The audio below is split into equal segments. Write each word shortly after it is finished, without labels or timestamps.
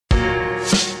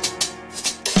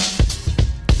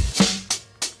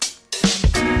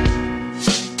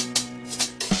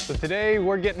Today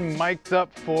we're getting mic'd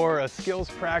up for a skills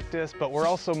practice, but we're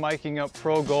also miking up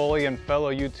pro goalie and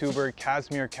fellow YouTuber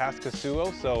Kazmir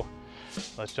Kaskasuo, so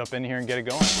let's jump in here and get it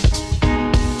going.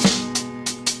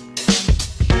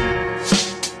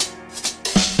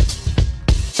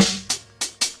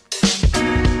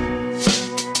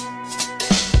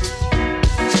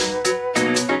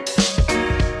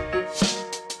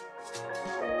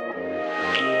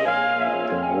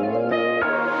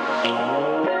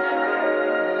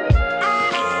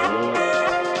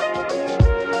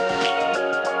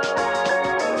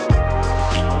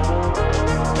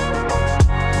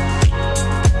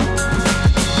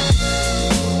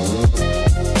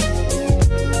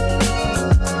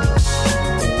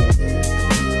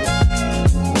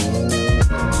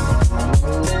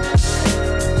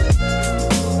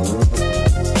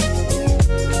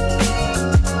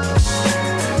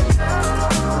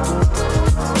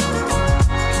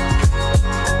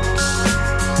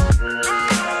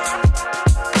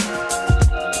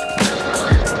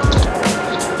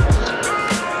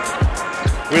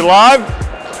 We live?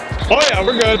 Oh yeah,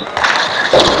 we're good.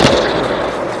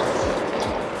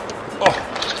 Oh.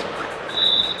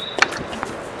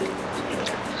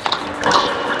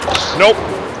 Nope.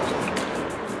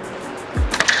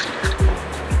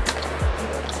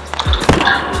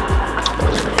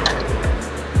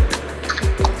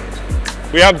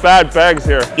 We have bad bags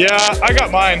here. Yeah, I got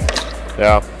mine.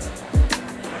 Yeah.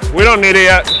 We don't need it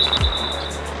yet.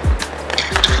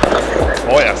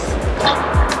 Oh yes.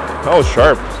 That was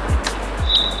sharp.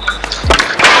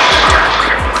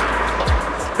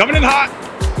 Coming in hot.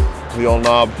 The old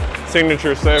knob.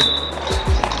 Signature save.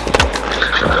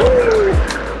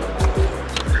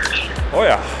 Oh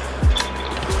yeah.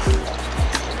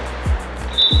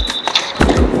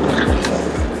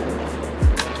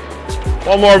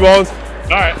 One more, Bones.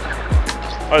 All right.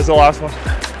 That was the last one.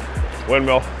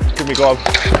 Windmill. Give me glove.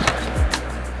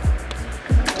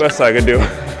 Best I could do.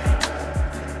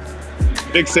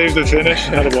 Big save to finish.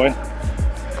 Attaboy.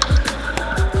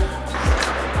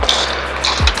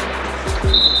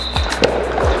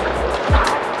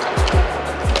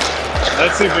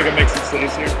 Let's see if we can make some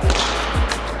saves here.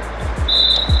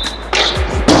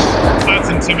 That's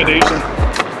intimidation.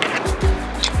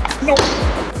 Nope.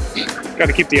 Got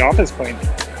to keep the office clean.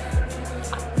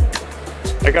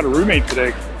 I got a roommate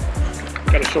today.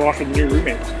 Got to show off with the new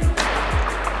roommate.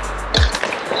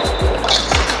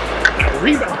 That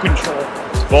rebound control.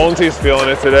 Bonesy's feeling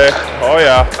it today. Oh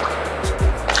yeah.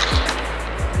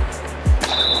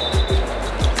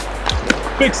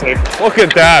 Big save. Look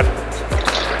at that.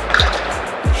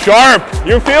 Sharp.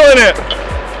 You're feeling it.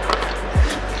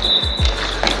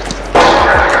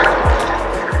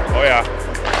 Oh yeah.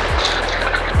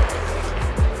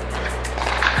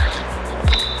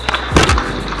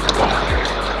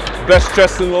 Best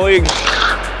chest in the league.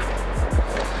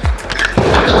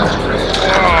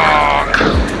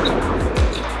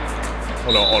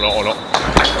 Oh no, oh no, oh no.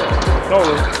 No.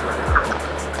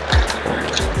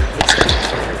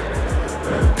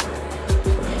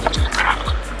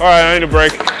 All right, I need a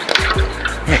break.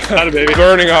 Not a baby.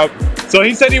 Burning up. So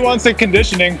he said he wants the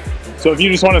conditioning. So if you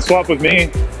just want to swap with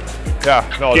me. Yeah,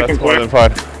 no, Keep that's more than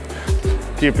fine.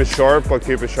 Keep it short, but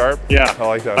keep it sharp. Yeah, I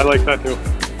like that. I like that too.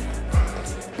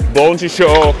 Bonesy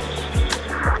show.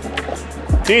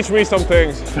 Teach me some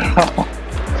things.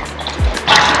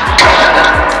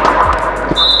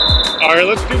 All right,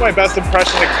 let's do my best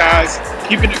impression of Kaz.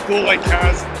 Keeping it cool like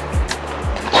Kaz.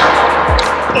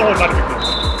 Oh, not a big deal.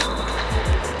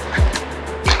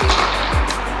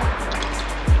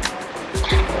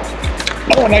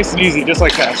 Oh, nice and easy, just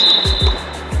like Kaz.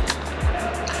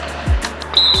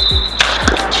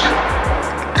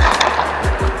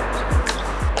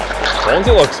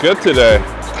 Bonesy looks good today.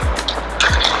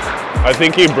 I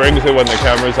think he brings it when the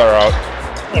cameras are out.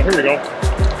 Oh, here we go.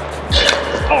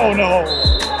 Oh no.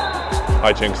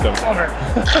 I jinxed him. Bummer.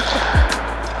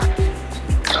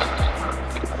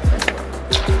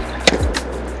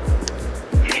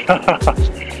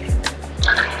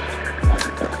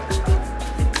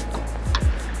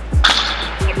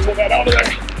 Pull that out of there.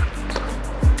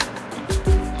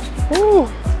 Woo.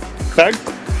 Peg?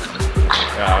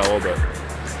 Yeah, a little bit.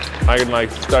 I can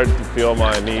like start to feel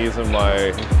my knees and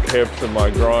my hips and my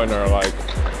groin are like,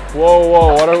 whoa,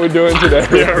 whoa, what are we doing today?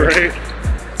 Yeah, right.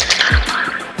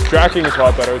 Tracking is a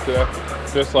lot better today.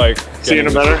 Just like Seeing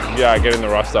it better? Yeah, getting the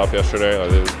rust off yesterday.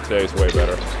 Today's way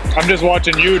better. I'm just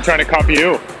watching you trying to copy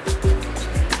you.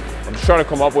 I'm just trying to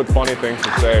come up with funny things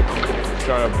to say. Just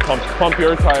trying to pump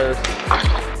your tires.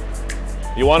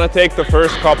 You want to take the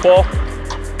first couple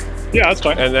Yeah, that's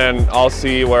fine. And then I'll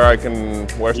see where's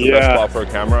the best spot for a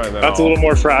camera, and then that's a little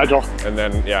more fragile. And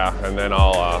then and then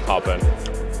I'll hop in.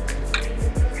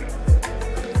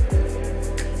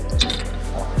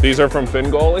 These are from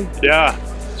Goalie? Yeah.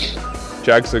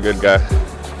 Jack's a good guy.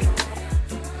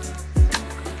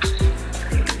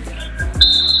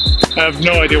 I have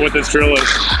no idea what this drill is.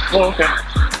 Oh, okay.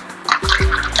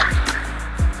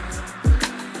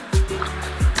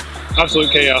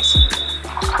 Absolute chaos.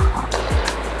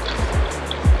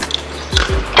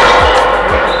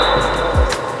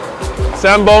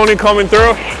 Sam Boney coming through.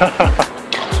 All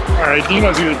right,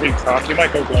 Dino's usually pretty soft. He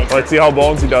might go close. Let's see how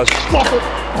Bonesy does. Close.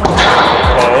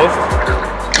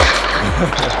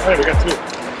 All right, we got 2.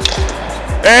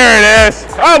 There it is.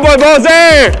 Oh boy,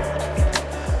 Bonesy!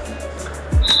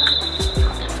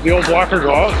 The old blocker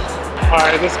go out. All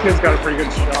right, this kid's got a pretty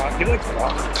good shot. He likes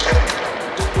blocker.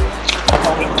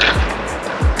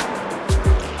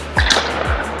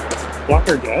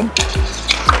 Blocker again?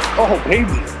 Oh,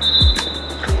 baby.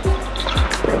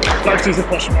 Darcy's a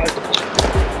question mark.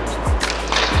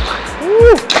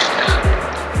 Woo!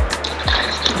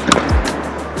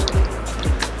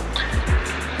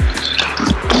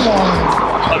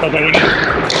 I thought that went in.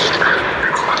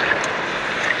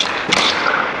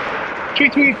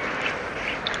 Tweet, tweet.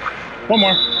 One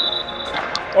more.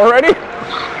 Already?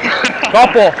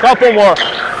 couple more.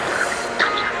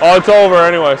 Oh, it's over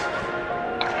anyways.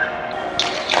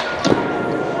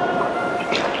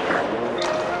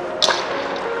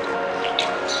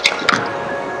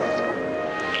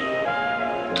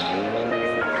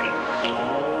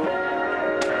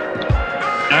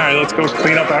 All right, let's go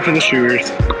clean up after the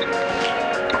shooters.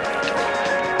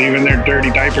 Even their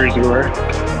dirty diapers we wear.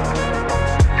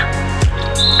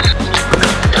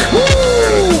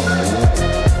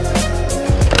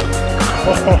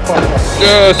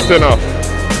 Just enough.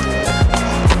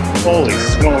 Holy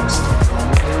smokes.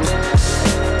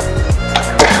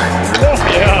 Oh,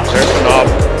 yeah. There's the knob.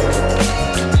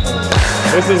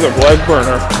 This is a leg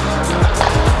burner.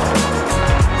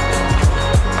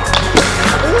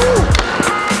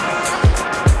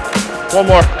 One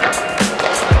more.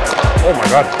 Oh my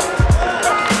God.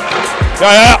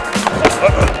 Yeah.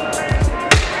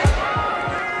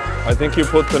 I think you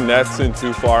put the nets in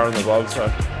too far on the glove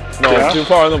side. No, too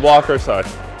far on the blocker side.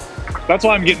 That's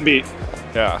why I'm getting beat.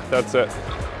 Yeah, that's it.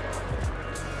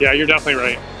 Yeah, you're definitely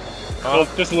right.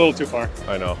 Just a little too far.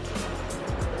 I know.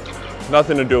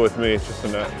 Nothing to do with me, it's just a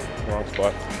net. Wrong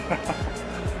spot.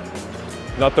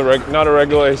 Not a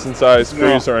regulation size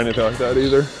crease or anything like that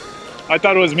either. I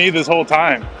thought it was me this whole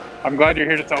time. I'm glad you're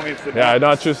here to tell me it's the Yeah,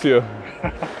 not just you.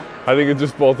 I think it's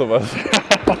just both of us.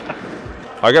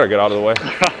 I gotta get out of the way.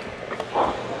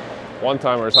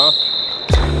 One-timers, huh?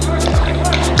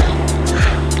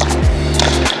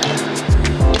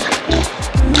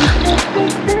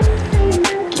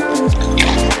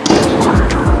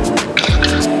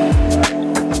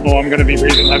 Oh, I'm gonna be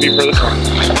breathing heavy for this one.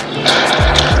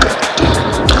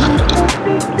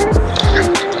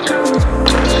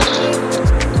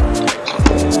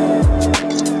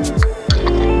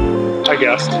 I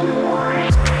guess.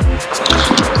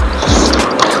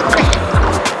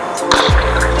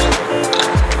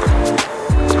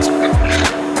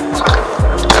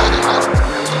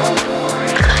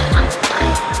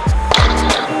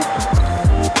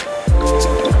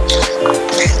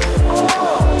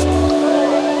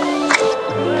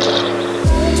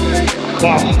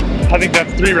 Wow, I think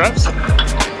that's 3 reps.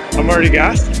 I'm already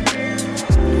gassed.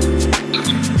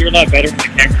 You're a lot better than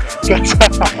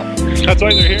the That's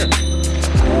why they're here.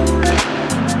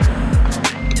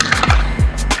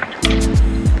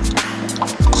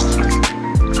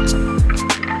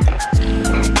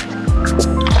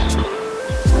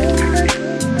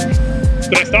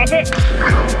 Did I stop it?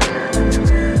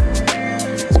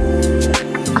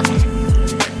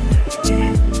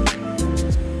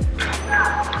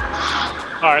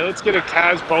 All right, let's get a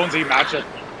Kaz Bonesy matchup.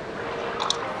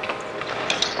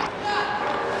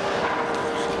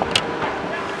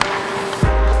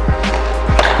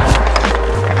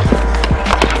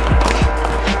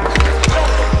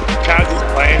 Kaz is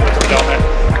playing with him down there.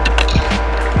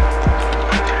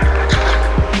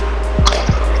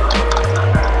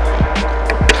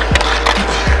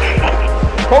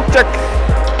 Poke check.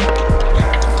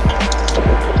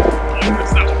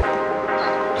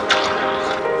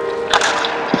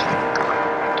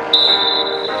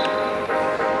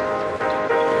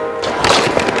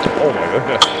 Oh my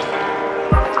goodness.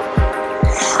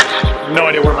 No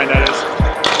idea where my net is.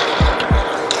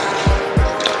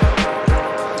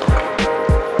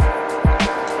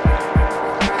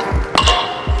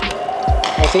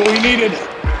 That's what we needed.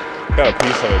 Got a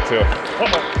piece of it too.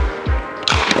 Uh-oh.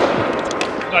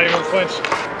 Not even flinch.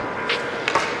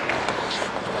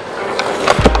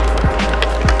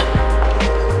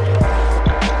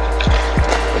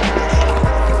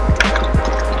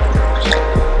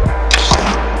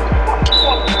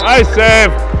 Nice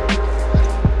save.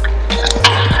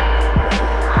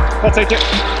 I'll take it.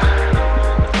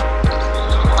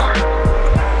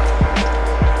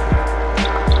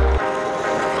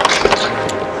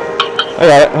 I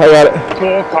got it. I got it.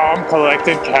 Cool, calm,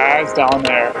 collected Kaz down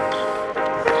there.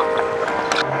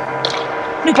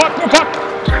 New puck, new puck!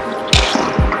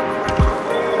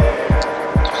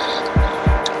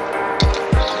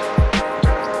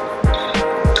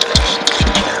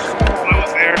 Oh, I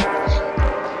was there.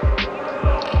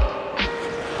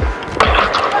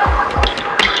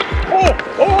 Oh!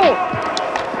 Oh!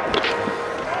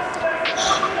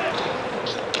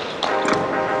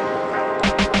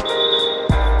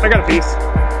 I got a piece.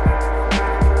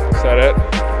 Is that it? I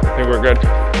think we're good.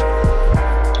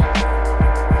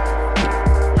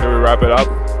 Should we wrap it up?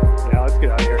 Yeah, let's get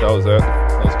out of here. That was it.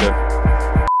 That was good.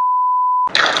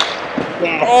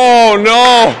 Yeah. Oh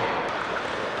no!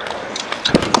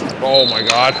 Oh my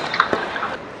god.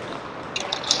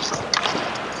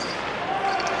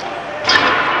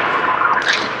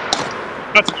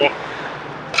 That's cool.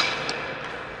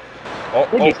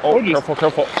 Oh, careful,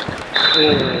 careful.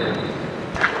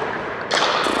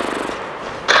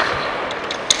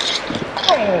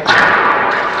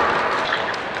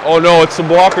 Oh no, it's the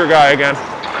blocker guy again.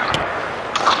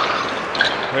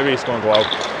 Maybe he's going glove.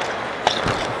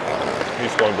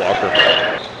 He's going blocker.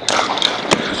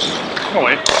 Oh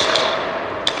wait.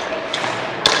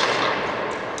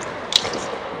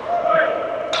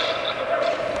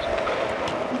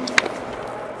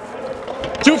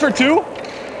 Two for two?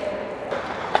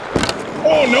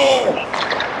 Oh no!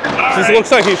 This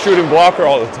looks like he's shooting blocker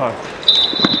all the time.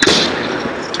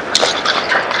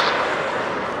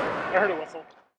 I heard a whistle.